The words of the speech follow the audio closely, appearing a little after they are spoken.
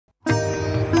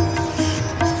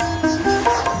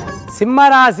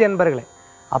சிம்மராசி என்பர்களே,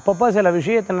 அப்பப்போ சில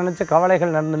விஷயத்தை நினச்சி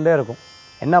கவலைகள் நடந்துகிட்டே இருக்கும்.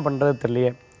 என்ன பண்ணுறது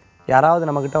தெரியலையே. யாராவது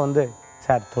நம்மக்கிட்ட வந்து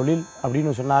சார் தொழில்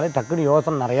அப்படின்னு சொன்னாலே டக்குன்னு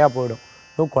யோசனை நிறையா போயிடும்.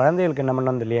 குழந்தைகளுக்கு என்ன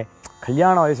பண்ணணும் தெரியலையே,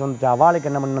 கல்யாண வயசு வந்துட்டு அவளுக்கு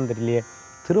என்ன பண்ணணும் தெரியலையே,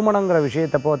 திருமணங்கிற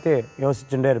விஷயத்தை பார்த்து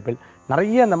யோசிச்சுட்டே இருப்பேன்.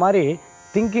 நிறைய இந்த மாதிரி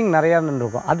திங்கிங் நிறையா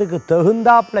இருக்கும். அதுக்கு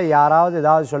தகுந்தாப்பில் யாராவது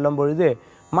ஏதாவது சொல்லும் பொழுது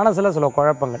மனசில் சில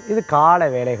குழப்பங்கள். இது காலை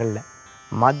வேலைகளில்.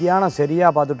 மத்தியானம்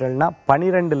சரியாக பார்த்துட்டோம்னா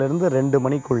 12லேருந்து 2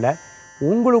 மணிக்குள்ளே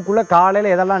உங்களுக்குள்ளே காலையில்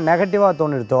எதெல்லாம் நெகட்டிவாக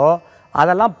தோணிருத்தோ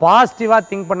அதெல்லாம் பாசிட்டிவாக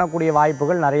திங்க் பண்ணக்கூடிய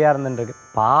வாய்ப்புகள் நிறையா இருந்துருக்கு.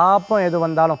 பாப்பம் எது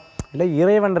வந்தாலும் இல்லை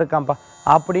இறைவன் இருக்கான்ப்பா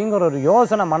அப்படிங்கிற ஒரு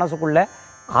யோசனை மனசுக்குள்ளே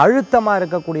அழுத்தமாக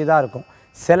இருக்கக்கூடியதாக இருக்கும்.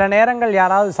 சில நேரங்கள்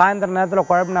யாராவது சாயந்தர நேரத்தில்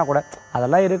குழப்பினா கூட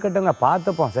அதெல்லாம் இருக்கட்டுங்க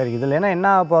பார்த்துப்போம், சரி இதில் என்ன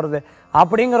ஆக போகிறது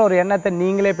அப்படிங்கிற ஒரு எண்ணத்தை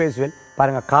நீங்களே பேசுவேன்.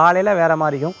 பாருங்கள், காலையில் வேறு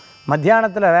மாதிரியும்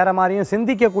மத்தியானத்தில் வேறு மாதிரியும்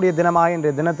சிந்திக்கக்கூடிய தினமாக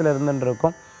இன்றைய தினத்தில்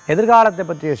இருந்துருக்கும். எதிர்காலத்தை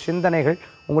பற்றிய சிந்தனைகள்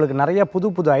உங்களுக்கு நிறைய புது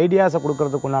புது ஐடியாஸை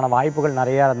கொடுக்கறதுக்குண்டான வாய்ப்புகள்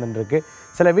நிறையா இருந்துருக்கு.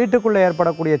 சில வீட்டுக்குள்ளே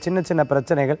ஏற்படக்கூடிய சின்ன சின்ன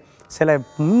பிரச்சனைகள் சில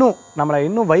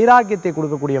இன்னும் வைராக்கியத்தை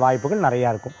கொடுக்கக்கூடிய வாய்ப்புகள் நிறையா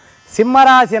இருக்கும்.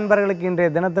 சிம்மராசி என்பவர்களுக்கு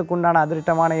இன்றைய தினத்துக்குண்டான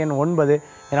அதிர்ஷ்டமான எண் 9.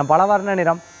 நிறம் பலவர்ண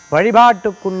நிறம்.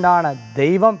 வழிபாட்டுக்குண்டான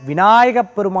தெய்வம்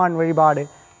விநாயகப் பெருமான் வழிபாடு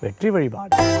வெற்றி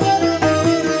வழிபாடு.